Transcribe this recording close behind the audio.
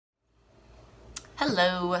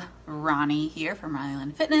Hello, Ronnie here from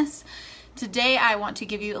RoniLynnFitness. Today I want to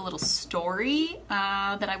give you a little story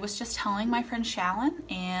that I was just telling my friend Shallon,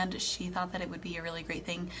 and she thought that it would be a really great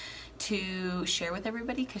thing to share with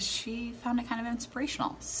everybody because she found it kind of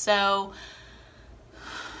inspirational. So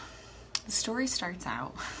the story starts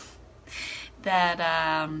out that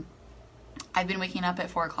I've been waking up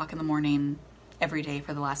at 4 o'clock in the morning every day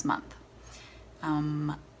for the last month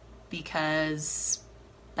because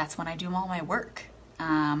that's when I do all my work.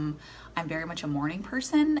 I'm very much a morning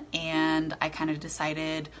person, and I kind of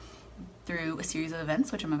decided through a series of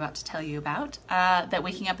events, which I'm about to tell you about, that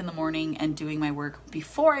waking up in the morning and doing my work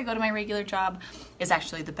before I go to my regular job is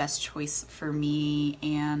actually the best choice for me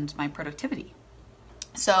and my productivity.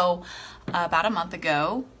 So about a month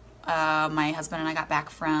ago, my husband and I got back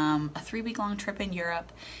from a 3-week-long trip in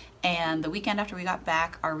Europe, and the weekend after we got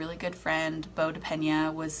back, our really good friend Bo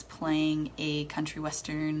DePena was playing a country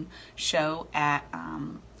western show at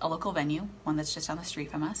a local venue, one that's just down the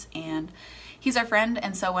street from us. And he's our friend,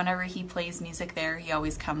 and so whenever he plays music there, he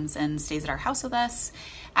always comes and stays at our house with us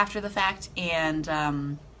after the fact. And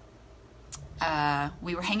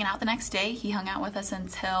we were hanging out the next day. He hung out with us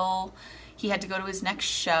until he had to go to his next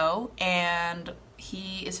show, and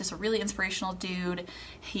he is just a really inspirational dude.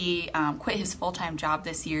 He quit his full-time job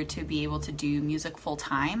this year to be able to do music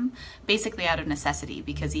full-time, basically out of necessity,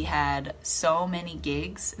 because he had so many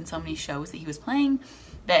gigs and so many shows that he was playing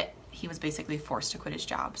that he was basically forced to quit his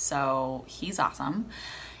job. So he's awesome.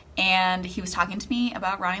 And he was talking to me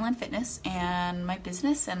about RoniLynnFitness and my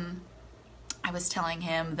business, and I was telling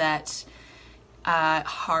him that I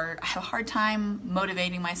have a hard time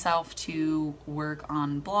motivating myself to work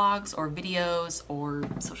on blogs or videos or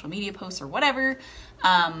social media posts or whatever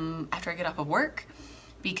after I get off of work,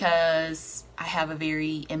 because I have a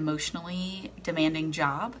very emotionally demanding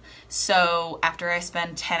job. So after I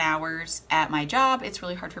spend 10 hours at my job, it's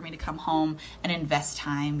really hard for me to come home and invest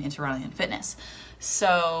time into RoniLynnFitness.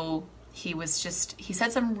 So he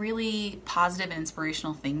said some really positive and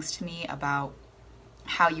inspirational things to me about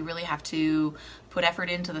how you really have to put effort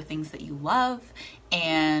into the things that you love,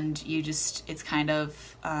 and it's kind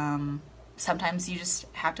of, sometimes you just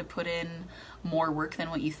have to put in more work than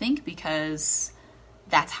what you think, because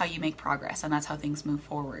that's how you make progress and that's how things move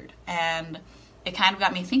forward. And it kind of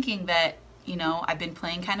got me thinking that, I've been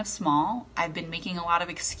playing kind of small. I've been making a lot of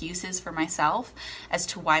excuses for myself as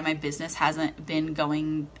to why my business hasn't been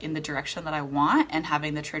going in the direction that I want and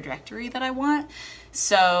having the trajectory that I want.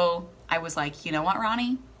 So I was like, you know what,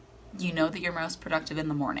 Ronnie? You know that you're most productive in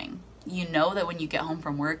the morning. You know that when you get home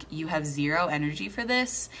from work, you have zero energy for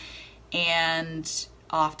this. And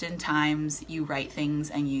oftentimes you write things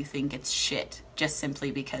and you think it's shit just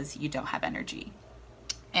simply because you don't have energy.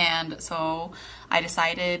 And so I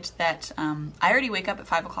decided that I already wake up at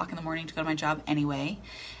 5 o'clock in the morning to go to my job anyway.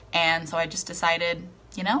 And so I just decided,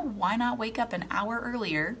 why not wake up an hour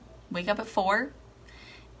earlier, wake up at 4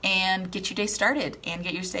 and get your day started, and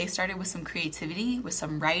get your day started with some creativity, with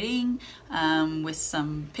some writing, with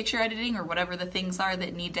some picture editing, or whatever the things are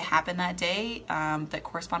that need to happen that day that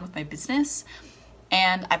correspond with my business.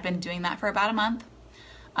 And I've been doing that for about a month.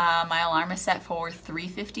 My alarm is set for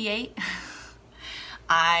 3:58.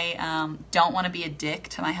 I don't want to be a dick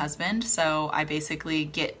to my husband, so I basically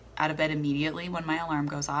get out of bed immediately when my alarm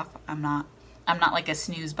goes off. I'm not like a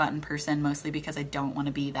snooze button person, mostly because I don't want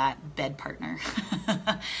to be that bed partner.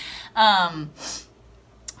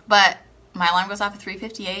 But my alarm goes off at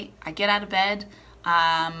 3:58. I get out of bed.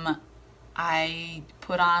 I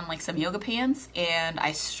put on like some yoga pants and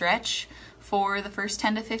I stretch for the first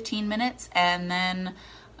 10 to 15 minutes, and then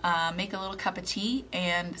make a little cup of tea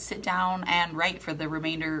and sit down and write for the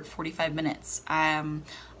remainder 45 minutes. I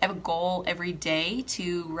have a goal every day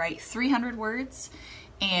to write 300 words,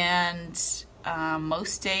 and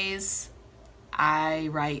most days I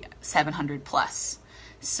write 700 plus.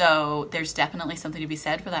 So there's definitely something to be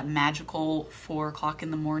said for that magical 4 o'clock in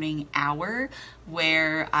the morning hour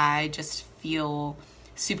where I just feel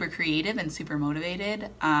super creative and super motivated.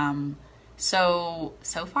 So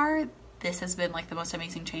far, this has been like the most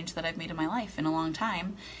amazing change that I've made in my life in a long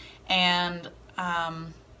time. And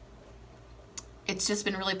it's just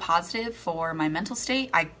been really positive for my mental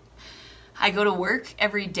state. I go to work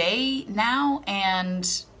every day now, and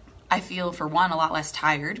I feel, for one, a lot less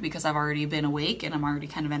tired because I've already been awake and I'm already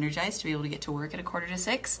kind of energized to be able to get to work at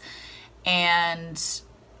 5:45. And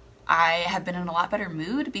I have been in a lot better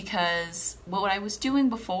mood because what I was doing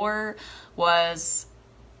before was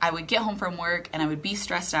I would get home from work and I would be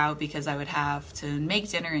stressed out because I would have to make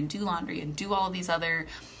dinner and do laundry and do all of these other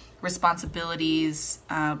responsibilities,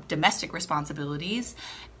 domestic responsibilities.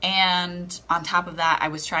 And on top of that, I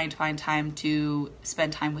was trying to find time to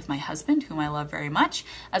spend time with my husband, whom I love very much,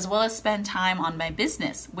 as well as spend time on my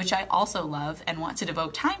business, which I also love and want to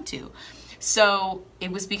devote time to. So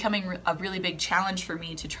it was becoming a really big challenge for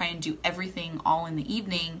me to try and do everything all in the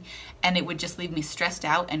evening, and it would just leave me stressed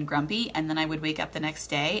out and grumpy, and then I would wake up the next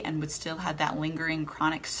day and would still have that lingering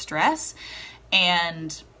chronic stress,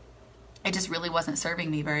 and it just really wasn't serving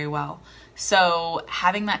me very well. So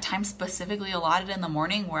having that time specifically allotted in the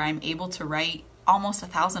morning where I'm able to write almost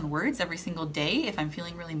 1,000 words every single day if I'm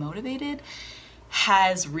feeling really motivated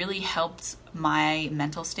has really helped my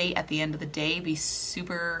mental state at the end of the day be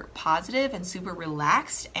super positive and super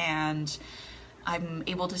relaxed, and I'm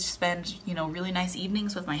able to spend, really nice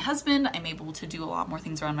evenings with my husband. I'm able to do a lot more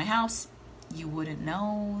things around my house. You wouldn't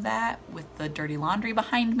know that with the dirty laundry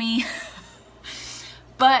behind me.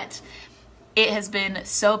 But it has been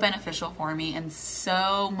so beneficial for me and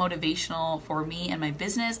so motivational for me and my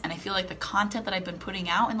business, and I feel like the content that I've been putting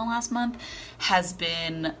out in the last month has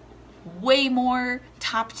been way more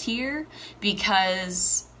top tier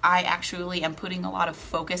because I actually am putting a lot of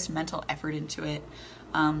focused mental effort into it.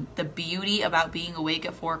 The beauty about being awake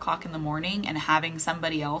at 4 o'clock in the morning and having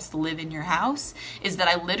somebody else live in your house is that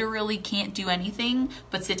I literally can't do anything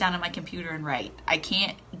but sit down on my computer and write. I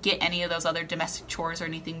can't get any of those other domestic chores or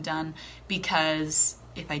anything done because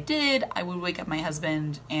if I did, I would wake up my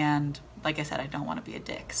husband, and like I said, I don't want to be a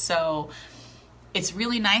dick. So it's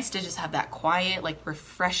really nice to just have that quiet,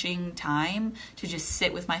 refreshing time to just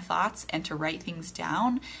sit with my thoughts and to write things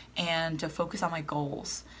down and to focus on my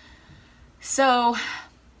goals. So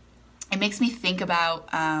it makes me think about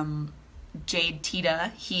Jade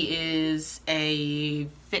Tita. He is a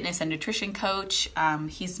fitness and nutrition coach.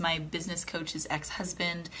 He's my business coach's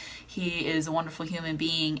ex-husband. He is a wonderful human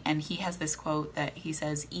being, and he has this quote that he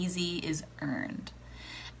says, "Easy is earned."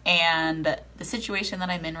 And the situation that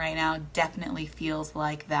I'm in right now definitely feels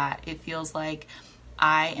like that. It feels like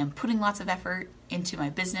I am putting lots of effort into my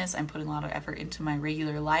business. I'm putting a lot of effort into my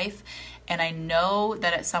regular life. And I know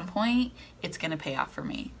that at some point it's going to pay off for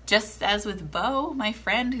me. Just as with Bo, my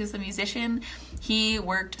friend who's a musician, he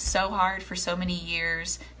worked so hard for so many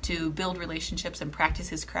years to build relationships and practice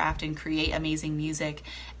his craft and create amazing music.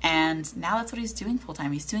 And now that's what he's doing full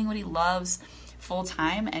time. He's doing what he loves full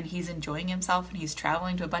time, and he's enjoying himself, and he's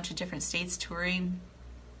traveling to a bunch of different states touring,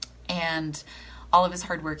 and all of his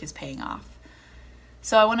hard work is paying off.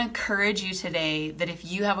 So I want to encourage you today that if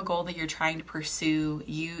you have a goal that you're trying to pursue,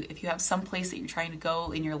 if you have some place that you're trying to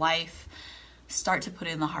go in your life, start to put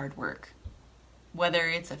in the hard work. Whether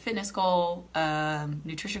it's a fitness goal, a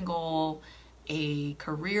nutrition goal, a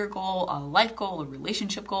career goal, a life goal, a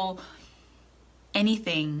relationship goal,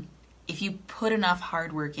 anything, if you put enough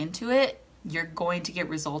hard work into it, you're going to get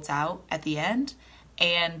results out at the end.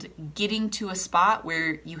 And getting to a spot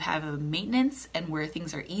where you have a maintenance and where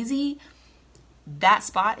things are easy, that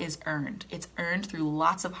spot is earned. It's earned through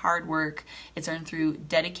lots of hard work. It's earned through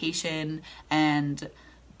dedication and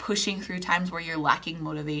pushing through times where you're lacking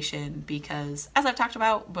motivation. Because as I've talked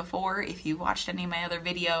about before, if you've watched any of my other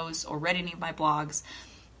videos or read any of my blogs,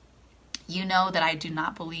 you know that I do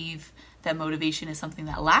not believe that motivation is something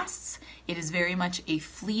that lasts. It is very much a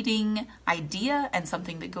fleeting idea and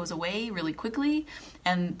something that goes away really quickly.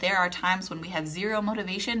 And there are times when we have zero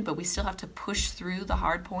motivation, but we still have to push through the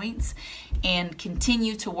hard points and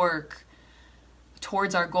continue to work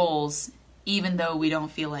towards our goals, even though we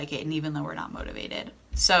don't feel like it and even though we're not motivated.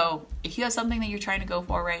 So if you have something that you're trying to go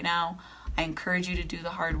for right now, I encourage you to do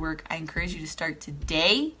the hard work. I encourage you to start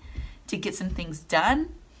today to get some things done.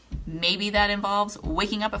 Maybe that involves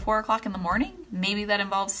waking up at 4 o'clock in the morning. Maybe that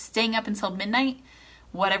involves staying up until midnight.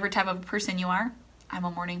 Whatever type of person you are. I'm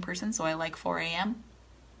a morning person, so I like 4 a.m.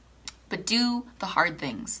 But do the hard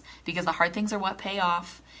things, because the hard things are what pay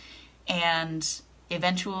off, and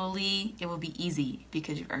eventually it will be easy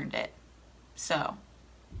because you've earned it. So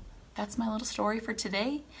that's my little story for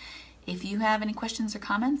today. If you have any questions or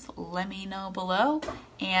comments, let me know below.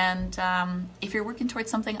 And if you're working towards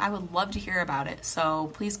something, I would love to hear about it. So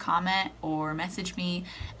please comment or message me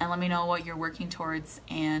and let me know what you're working towards.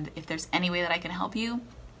 And if there's any way that I can help you,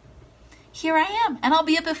 here I am. And I'll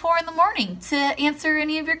be up at 4 in the morning to answer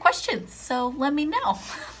any of your questions. So let me know.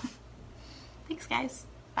 Thanks, guys.